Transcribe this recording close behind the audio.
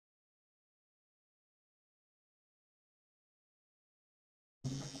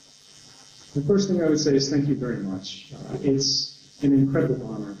The first thing I would say is thank you very much. It's an incredible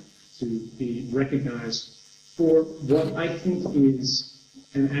honor to be recognized for what I think is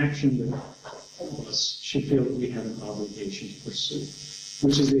an action that all of us should feel that we have an obligation to pursue,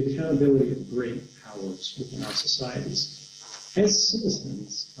 which is the accountability of great powers within our societies. As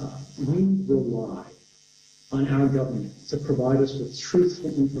citizens, we rely on our government to provide us with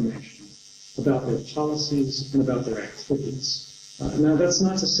truthful information about their policies and about their activities. Now, that's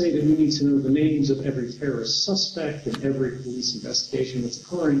not to say that we need to know the names of every terrorist suspect and every police investigation that's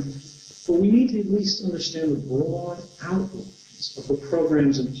occurring, but we need to at least understand the broad outlines of the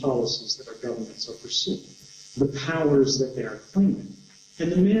programs and policies that our governments are pursuing, the powers that they are claiming,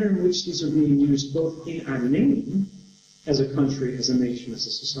 and the manner in which these are being used both in our name as a country, as a nation, as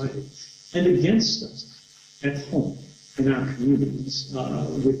a society, and against us at home, in our communities,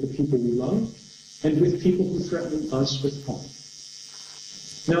 with the people we love, and with people who threaten us with harm.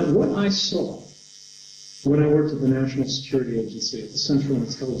 Now, what I saw when I worked at the National Security Agency, at the Central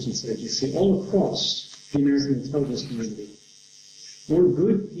Intelligence Agency, all across the American intelligence community, were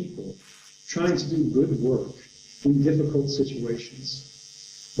good people trying to do good work in difficult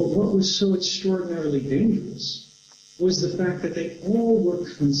situations. But what was so extraordinarily dangerous was the fact that they all were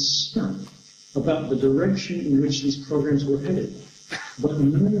concerned about the direction in which these programs were headed. But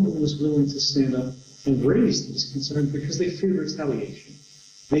no one was willing to stand up and raise these concerns because they feared retaliation.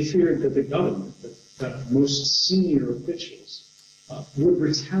 They feared that the government, that most senior officials, would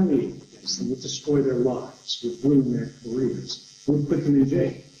retaliate against them, would destroy their lives, would ruin their careers, would put them in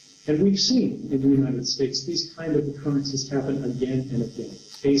jail. And we've seen in the United States these kind of occurrences happen again and again.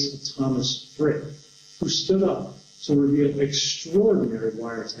 The case of Thomas Frick, who stood up to reveal extraordinary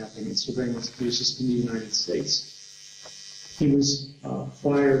wiretapping and surveillance abuses in the United States. He was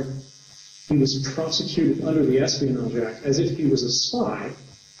fired. He was prosecuted under the Espionage Act as if he was a spy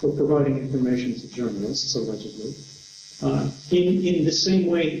for providing information to journalists, allegedly, in the same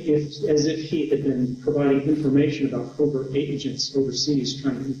way as if he had been providing information about covert agents overseas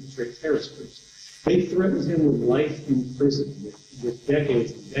trying to infiltrate terrorist groups. They threatened him with life in prison, with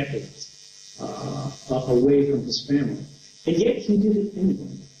decades and decades away from his family. And yet he did it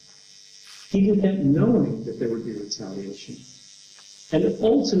anyway. He did that knowing that there would be retaliation. And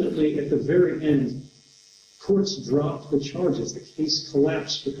ultimately, at the very end, courts dropped the charges. The case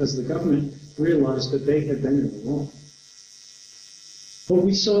collapsed because the government realized that they had been in the wrong. But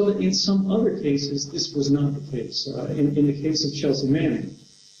we saw that in some other cases, this was not the case. In the case of Chelsea Manning,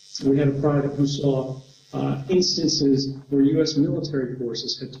 we had a private who saw instances where U.S. military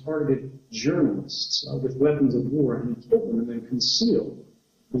forces had targeted journalists with weapons of war and killed them and then concealed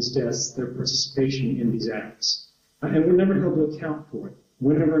these deaths, their participation in these acts. And were never held to account for it.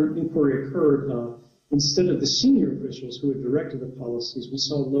 Whenever an inquiry occurred, instead of the senior officials who had directed the policies, we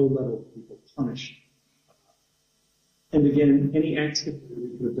saw low-level people punished. And again, any activity that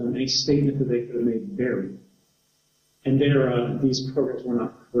we could have done, any statement that they could have made, buried. And these programs were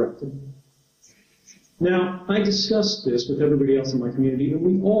not corrected. Now, I discussed this with everybody else in my community, and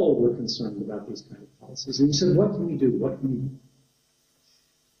we all were concerned about these kind of policies. And we said, what can we do? What can we do?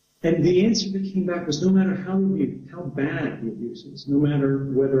 And the answer that came back was no matter how bad the abuse is, no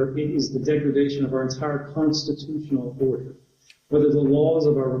matter whether it is the degradation of our entire constitutional order, whether the laws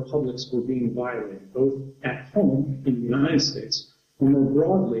of our republics were being violated, both at home in the United States or more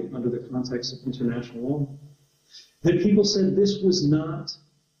broadly under the context of international law, that people said this was not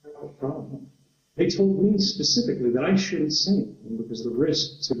our problem. They told me specifically that I shouldn't say anything because the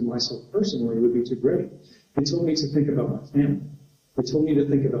risk to myself personally would be too great. They told me to think about my family. They told me to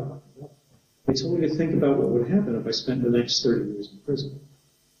think about my health. They told me to think about what would happen if I spent the next 30 years in prison.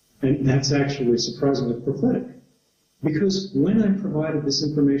 And that's actually surprisingly prophetic. Because when I provided this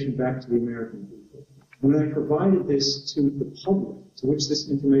information back to the American people, when I provided this to the public, to which this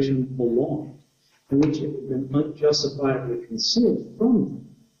information belonged, and which it had been unjustifiably concealed from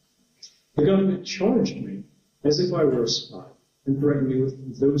them, the government charged me as if I were a spy and threatened me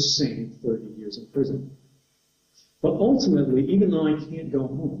with those same 30 years in prison. But ultimately, even though I can't go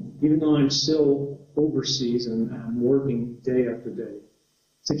home, even though I'm still overseas and I'm working day after day,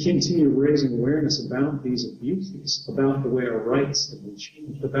 to continue raising awareness about these abuses, about the way our rights have been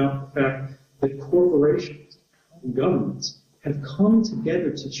changed, about the fact that corporations and governments have come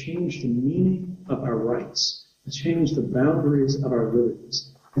together to change the meaning of our rights, to change the boundaries of our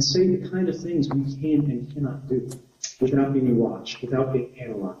liberties, and say the kind of things we can and cannot do without being watched, without being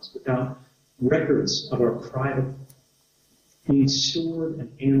analyzed, without records of our private being stored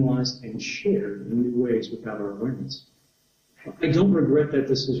and analyzed and shared in new ways without our awareness. I don't regret that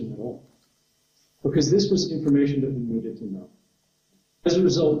decision at all, because this was information that we needed to know. As a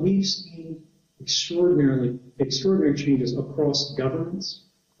result, we've seen extraordinary changes across governments,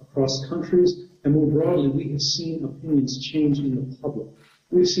 across countries, and more broadly, we have seen opinions change in the public.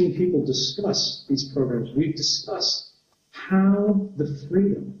 We've seen people discuss these programs. We've discussed how the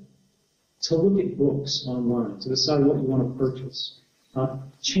freedom to look at books online, to decide what you want to purchase,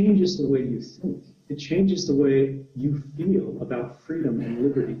 changes the way you think. It changes the way you feel about freedom and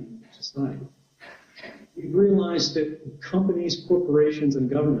liberty in society. We've realized that companies, corporations, and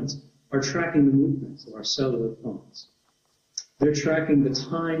governments are tracking the movements of our cellular phones. They're tracking the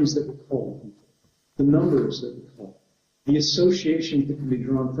times that we call people, the numbers that we call, the associations that can be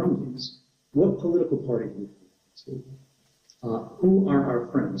drawn from these. What political party do we belong to? Who are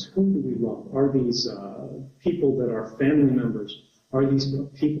our friends? Who do we love? Are these people that are family members? Are these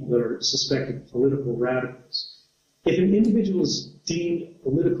people that are suspected political radicals? If an individual is deemed a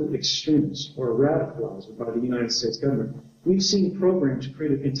political extremist or a radicalizer by the United States government, we've seen programs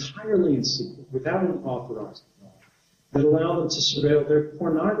created entirely in secret, without an authorized law, that allow them to surveil their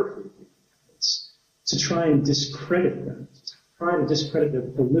pornography accounts, to try and discredit them, to try to discredit their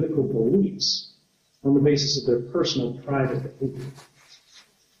political beliefs on the basis of their personal private behavior.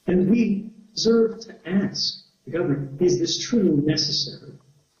 And we deserve to ask the government, is this truly necessary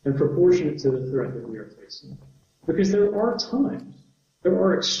and proportionate to the threat that we are facing? Because there are times, there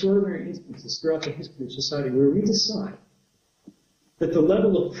are extraordinary instances throughout the history of society where we decide that the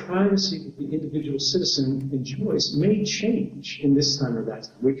level of privacy that the individual citizen enjoys may change in this time or that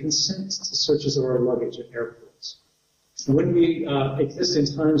time. We consent to searches of our luggage at airports. When we exist in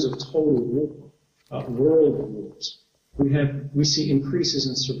times of total war, world wars, we see increases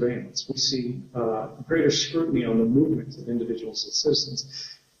in surveillance. We see greater scrutiny on the movements of individuals and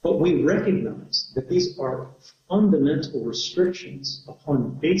citizens. But we recognize that these are fundamental restrictions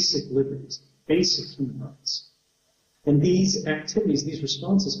upon basic liberties, basic human rights. And these activities, these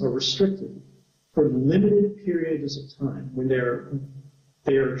responses are restricted for limited periods of time when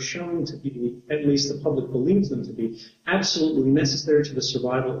they are shown to be, at least the public believes them to be, absolutely necessary to the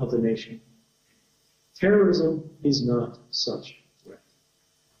survival of the nation. Terrorism is not such a threat.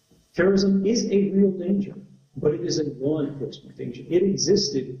 Terrorism is a real danger, but it is a law enforcement danger. It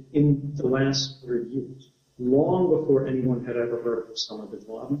existed in the last 100 years, long before anyone had ever heard of Osama bin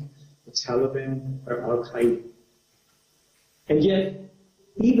Laden, the Taliban, or Al-Qaeda. And yet,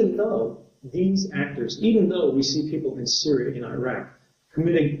 even though these actors, even though we see people in Syria, in Iraq,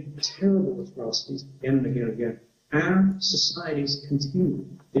 committing terrible atrocities again and again and again, our societies continue.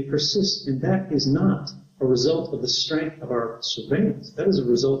 They persist, and that is not a result of the strength of our surveillance. That is a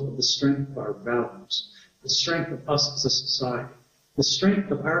result of the strength of our values, the strength of us as a society, the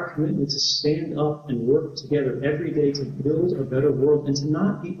strength of our commitment to stand up and work together every day to build a better world and to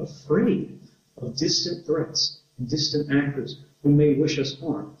not be afraid of distant threats and distant actors who may wish us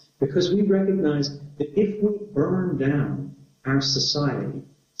harm. Because we recognize that if we burn down our society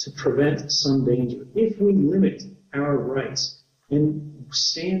to prevent some danger, if we limit our rights and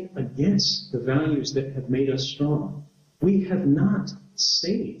stand against the values that have made us strong, we have not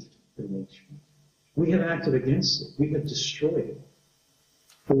saved the nation. We have acted against it. We have destroyed it.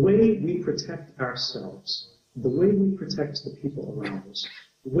 The way we protect ourselves, the way we protect the people around us,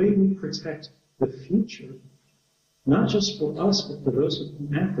 the way we protect the future, not just for us, but for those who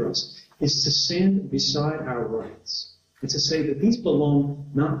come after us, is to stand beside our rights and to say that these belong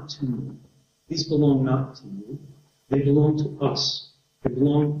not to me. These belong not to you. They belong to us. They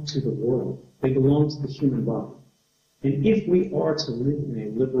belong to the world. They belong to the human body. And if we are to live in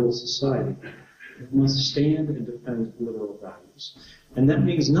a liberal society, we must stand and defend liberal values. And that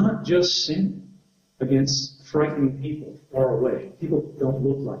means not just standing against frightening people far away, people who don't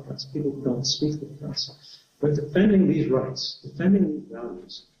look like us, people who don't speak like us, but defending these rights, defending these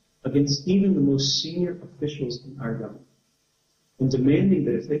values against even the most senior officials in our government, and demanding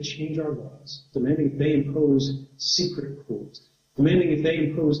that if they change our laws, demanding if they impose secret courts, demanding if they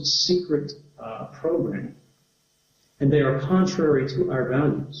impose secret programming, and they are contrary to our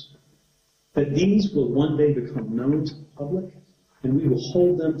values, that these will one day become known to the public, and we will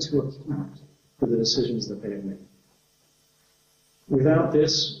hold them to account for the decisions that they have made. Without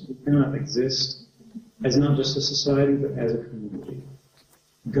this, we cannot exist as not just a society, but as a community.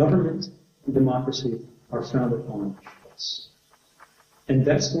 Government and democracy are founded on trust. And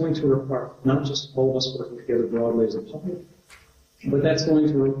that's going to require not just all of us working together broadly as a public, but that's going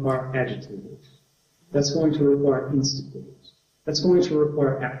to require agitators. That's going to require instigators. That's going to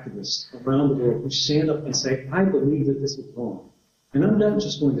require activists around the world who stand up and say, I believe that this is wrong. And I'm not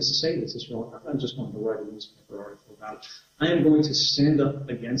just going to say this is wrong. I'm not just going to write a newspaper article about it. I am going to stand up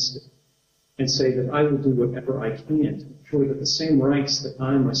against it and say that I will do whatever I can to ensure that the same rights that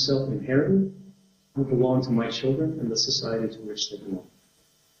I myself inherited will belong to my children and the society to which they belong.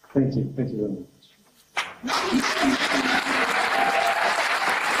 Thank you. Thank you very much.